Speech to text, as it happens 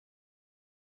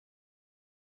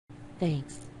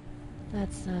Thanks.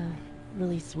 That's,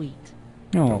 really sweet.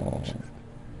 Oh.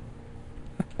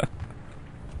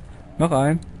 Noch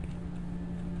ein.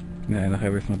 Nee,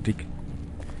 nachher wird's noch dick.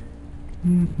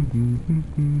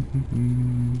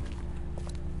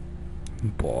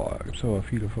 Boah, gibt's aber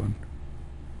viele von.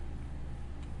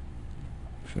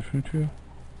 Was ist das für eine Tür?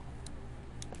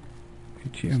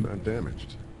 It's not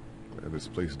damaged. This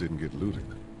place didn't get looted.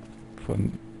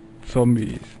 Von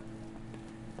Zombies.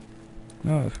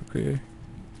 Na, ist okay.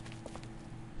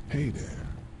 Hey there.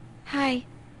 Hi.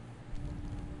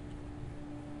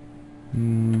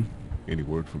 Any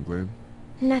word from Glenn?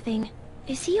 Nothing.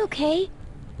 Is he okay?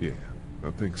 Yeah,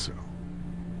 I think so.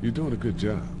 You're doing a good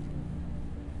job.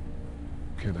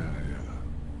 Can I,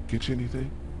 get you anything?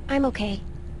 I'm okay.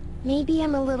 Maybe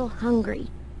I'm a little hungry.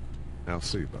 I'll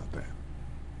see about that.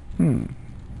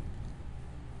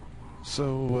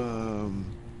 So,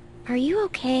 Are you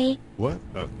okay? what?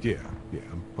 Yeah,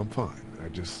 I'm fine. I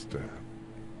just,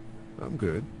 I'm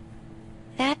good.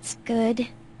 That's good.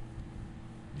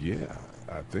 Yeah,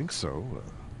 I think so.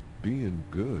 Being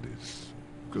good is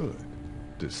good,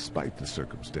 despite the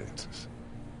circumstances.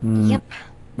 Yep.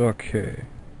 Okay.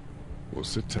 Well,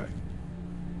 sit tight.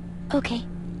 Okay.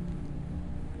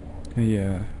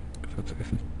 Ja, was zu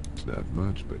essen. It's not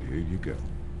much, but here you go.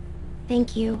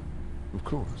 Thank you. Of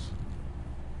course.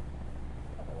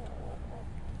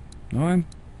 Nein?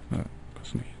 Ja,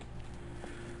 das nicht.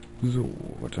 So,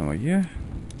 was haben wir hier?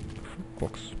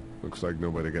 Box. Looks like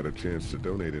nobody got a chance to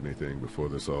donate anything before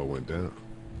this all went down.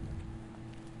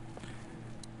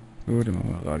 Gut, dann machen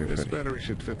wir Radio This fertig. battery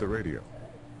should fit the radio.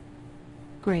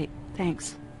 Great,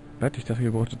 thanks. Was? Ich dachte,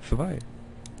 ihr brauchtet 2.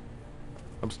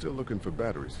 I'm still looking for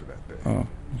batteries for that thing. Oh,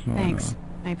 muss noch Thanks.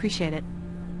 I appreciate it.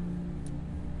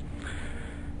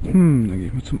 Dann gehe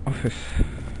ich mal zum Office.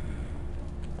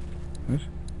 Was?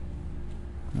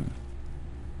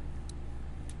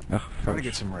 Ach, Try to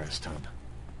get falsch. some rest, hon.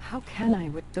 How can I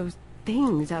with those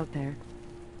things out there?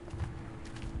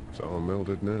 It's all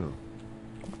melted now.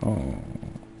 Oh.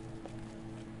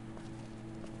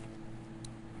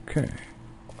 Okay.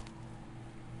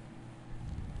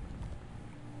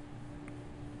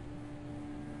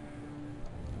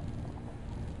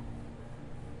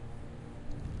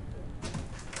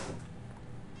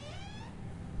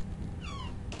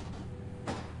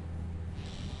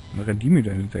 Dann rennt die mir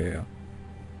dann hinterher.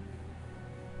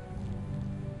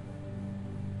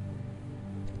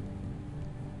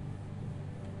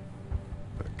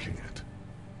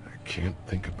 I can't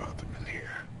think about them in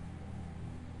here.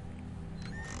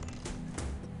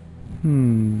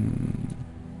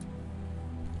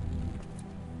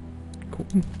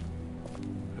 Gucken.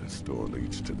 This door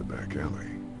leads to the back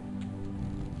alley.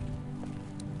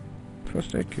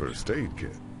 First Aid Kit. First aid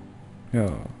kit. Ja,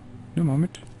 nimm mal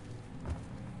mit.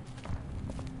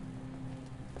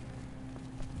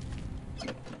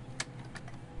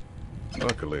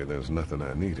 Luckily, there's nothing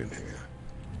I need in here.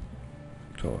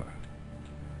 Toll.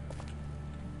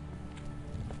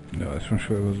 Ja, ist schon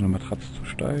schwer, über so eine Matratze zu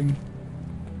steigen.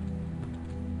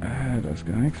 Da ist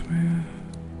gar nichts mehr.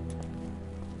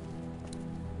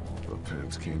 My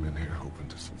parents came in here hoping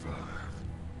to survive,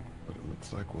 but it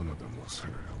looks like one of them was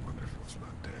hurt. I wonder if it was my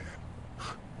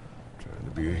dad. Trying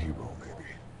to be a hero, maybe.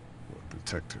 Or a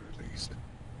protector, at least.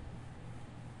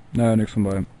 Naja, nichts von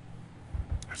beidem.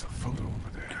 There's a photo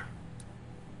over there.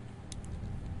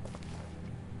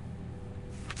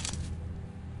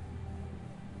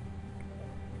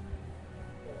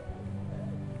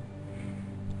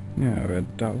 Ja, wer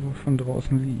da von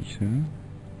draußen liegt, ne?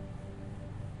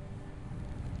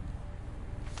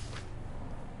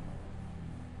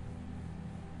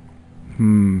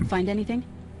 Find anything?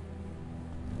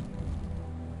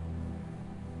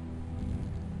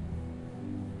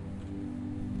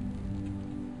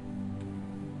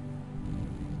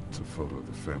 It's a photo of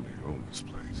the family who owned this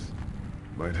place.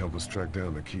 Might help us track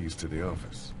down the keys to the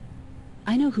office.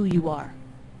 I know who you are.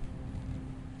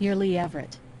 You're Lee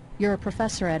Everett. You're a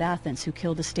professor at Athens who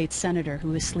killed a state senator who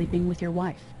was sleeping with your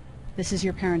wife. This is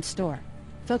your parents' store.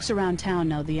 Folks around town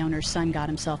know the owner's son got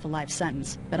himself a life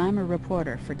sentence, but I'm a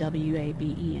reporter for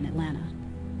WABE in Atlanta.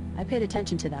 I paid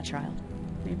attention to that trial.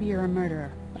 Maybe you're a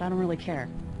murderer, but I don't really care.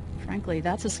 Frankly,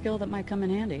 that's a skill that might come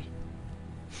in handy.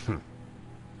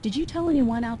 Did you tell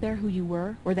anyone out there who you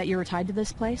were, or that you were tied to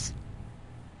this place?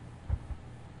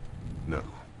 No.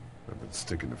 I've been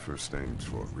sticking to first names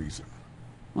for a reason.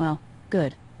 Well,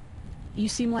 good. You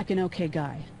seem like an okay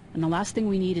guy, and the last thing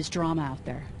we need is drama out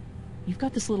there. You've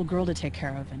got this little girl to take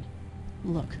care of, and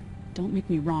look, don't make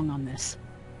me wrong on this.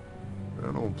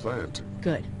 I don't plan to.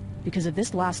 Good, because if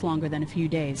this lasts longer than a few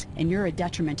days, and you're a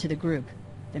detriment to the group,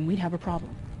 then we'd have a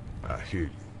problem. I hear you.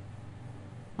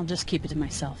 I'll just keep it to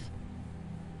myself.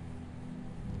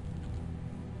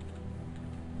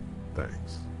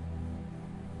 Thanks.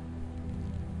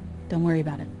 Don't worry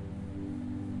about it.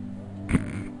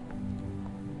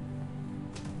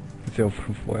 Hätte ich auch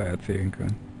schon vorher erzählen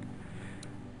können.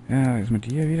 Ja, ist mit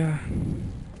dir wieder.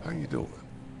 How you doing?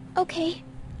 Okay.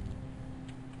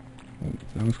 Oh,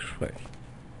 langes Gespräch.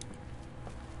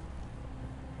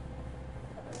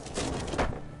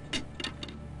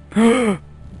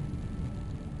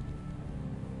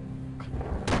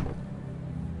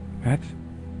 Was?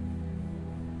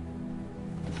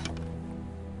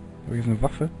 Habe ich jetzt eine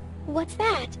Waffe? What's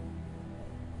that?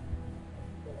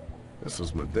 This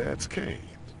was my dad's cane.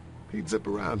 He'd zip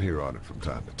around here on it from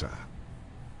time to time.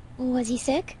 Was he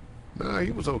sick? Nah,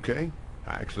 he was okay.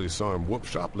 I actually saw him whoop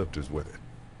shoplifters with it.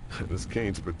 This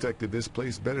cane's protected this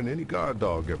place better than any guard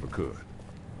dog ever could.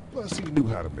 Plus, he knew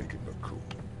how to make it look cool.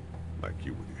 Like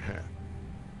you with your hat.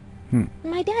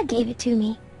 My dad gave it to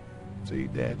me. See,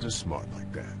 dads are smart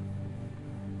like that.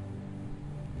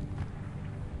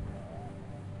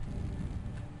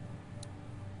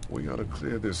 We ought to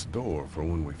clear this door for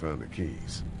when we find the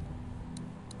keys.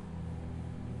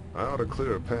 I ought to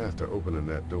clear a path to opening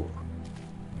that door.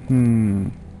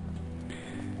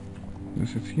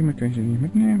 Das jetzt hiermit kann ich den nicht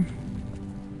mitnehmen.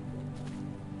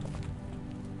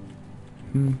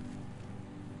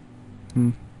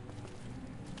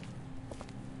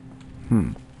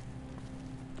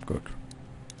 Gut.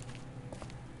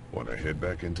 Want to head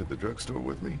back into the drugstore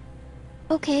with me?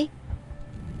 Okay.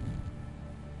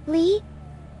 Lee,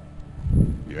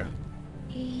 Yeah.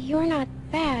 you're not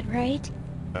bad, right?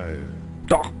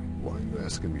 Doch! Why are you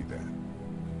asking me that?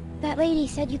 That lady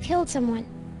said you killed someone.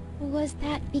 Was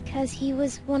that because he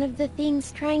was one of the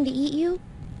things trying to eat you?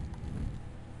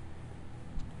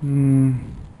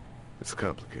 It's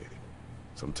complicated.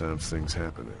 Sometimes things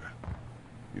happen there.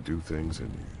 You do things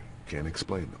and you can't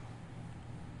explain them.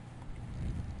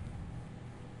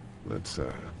 Let's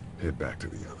head back to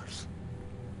the others.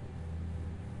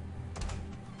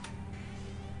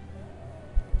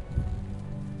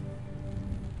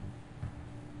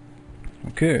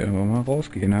 Okay, dann wollen wir mal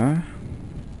rausgehen, ha?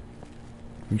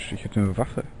 Wünschte, ich hätte eine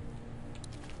Waffe.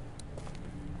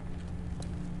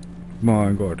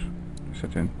 Mein Gott. Was ist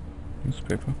das denn?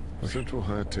 Newspaper? Central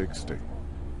High-Tech State.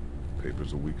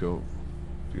 Paper's a week old.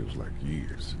 Feels like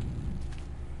years.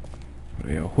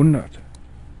 Oder Jahrhunderte.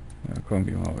 Ja, komm,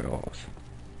 gehen wir mal raus.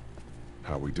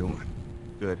 How we doing?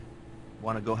 Good.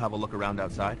 Want to go have a look around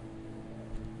outside?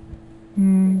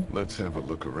 Let's have a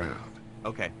look around.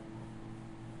 Okay.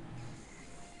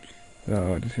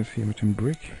 Ja, das ist jetzt hier mit dem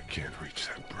Brick. I can't reach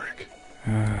that brick.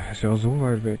 Ja, ist ja auch so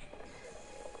weit weg.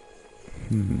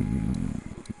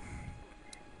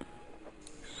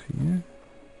 Ist hier?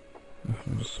 Ach,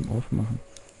 das ist zum Aufmachen.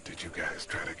 Did you guys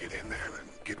try to get in there and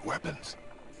get weapons?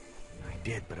 I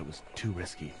did, but it was too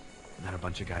risky. And then a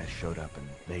bunch of guys showed up and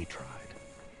they tried.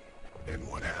 And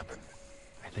what happened?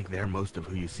 I think they're most of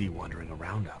who you see wandering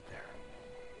around out there.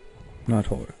 Na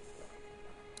toll.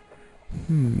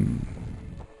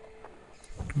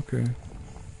 Okay.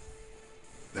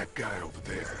 That guy over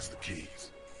there has the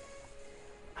keys.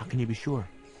 How can you be sure?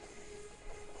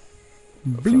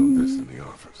 I found this in the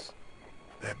office.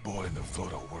 That boy in the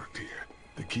photo worked here.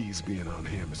 The keys being on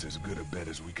him is as good a bet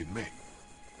as we can make.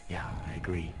 Yeah, I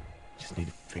agree. Just need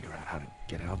to figure out how to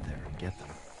get out there and get them.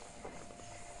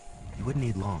 You wouldn't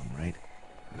need long, right?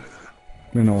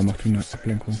 Genau, macht eine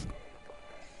Ablenkung.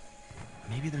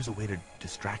 Maybe there's a way to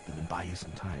distract them and buy you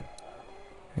some time.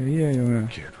 Ja, hier, Junge.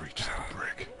 Can't reach that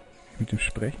brick. Mit dem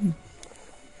Sprechen?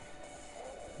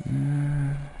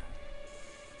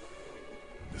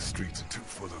 The streets are too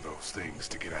full of those things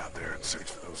to get out there and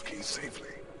search for those keys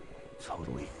safely.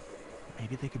 Totally.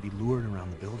 Maybe they could be lured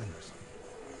around the building or something.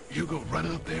 You go run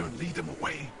out there and lead them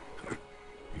away?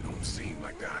 You don't seem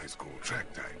like the high school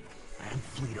track type. I am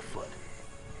fleet of foot.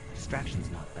 Distraction's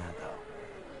not bad, though.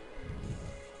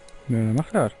 Ja,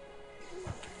 mach das.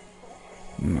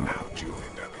 Na. How'd you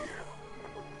end up here?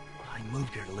 I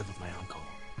moved here to live with my uncle.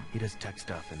 He does tech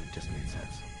stuff, and it just made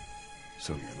sense.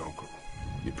 So you're local.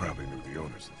 You probably knew the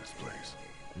owners of this place.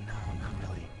 No, not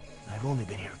really. I've only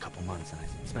been here a couple months, and I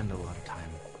spend a lot of time...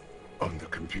 On the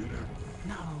computer?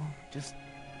 No, just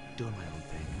doing my own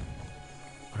thing.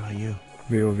 What about you?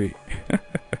 WoW.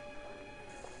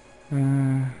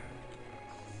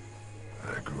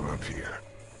 I grew up here.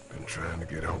 Been trying to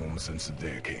get home since the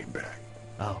day I came back.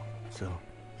 Oh, so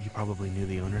you probably knew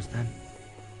the owners then?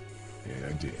 Yeah,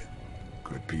 I did.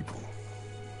 Good people.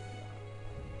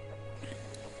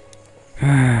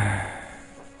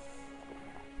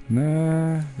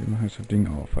 Na, wir machen jetzt das Ding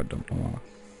auf, verdammt nochmal.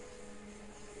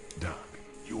 Doc,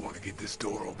 You want to get this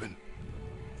door open?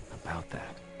 About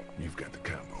that. You've got the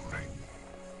combo, right?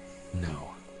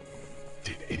 No.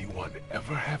 Did anyone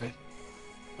ever have it?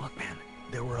 Look, man,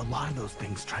 there were a lot of those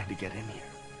things trying to get in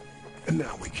here. And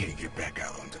now we can't get back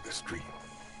out onto the street.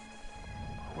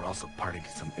 We're also party to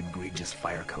some egregious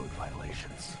fire code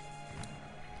violations.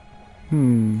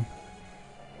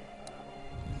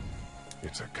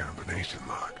 It's a combination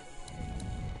lock.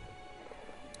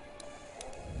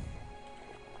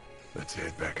 Let's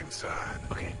head back inside.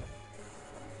 Okay.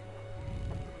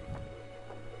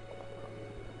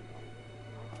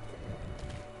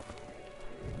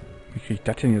 Wie krieg ich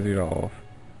das denn jetzt wieder auf?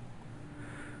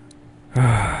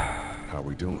 How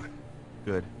we doing?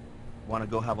 Good. Want to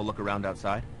go have a look around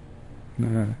outside?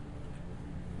 Ne.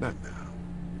 Not now.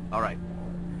 All right.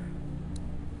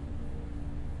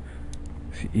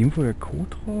 Ist hier irgendwo der Code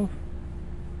drauf?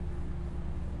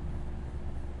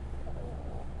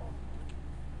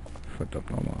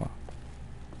 Verdammt nochmal.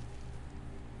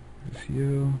 Ist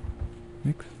hier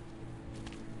nix?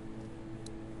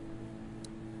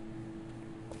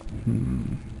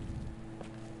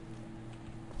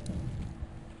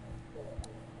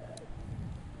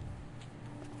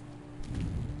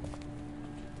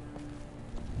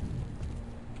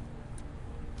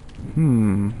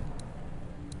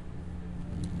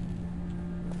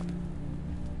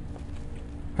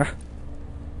 Ach.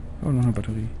 Oh, noch eine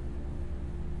Batterie.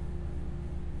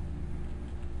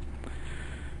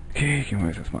 Okay, gehen wir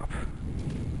jetzt erstmal ab.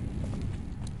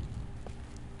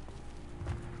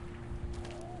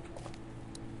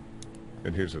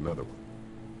 And here's another one.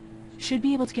 Should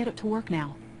be able to get it to work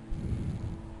now.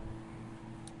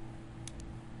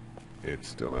 It's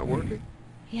still not working?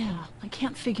 Yeah, I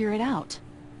can't figure it out.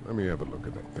 Let me have a look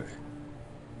at that thing.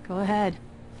 Go ahead.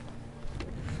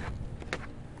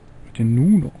 Was denn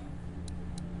nun noch?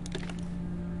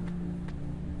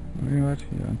 Irgendwas,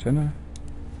 hier Antenne.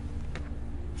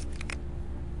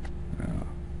 Ja.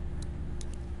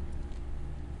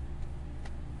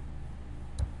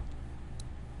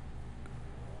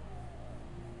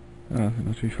 Ja, sind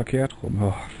natürlich verkehrt rum.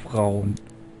 Oh, Frauen.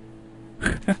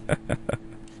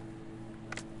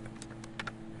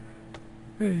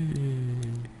 Hey.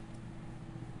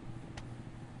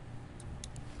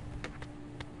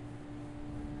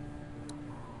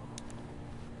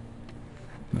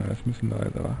 Na, das müssen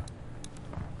leiser.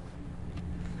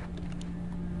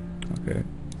 Okay.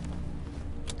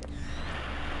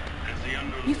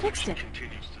 You fixed it.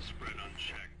 Continues to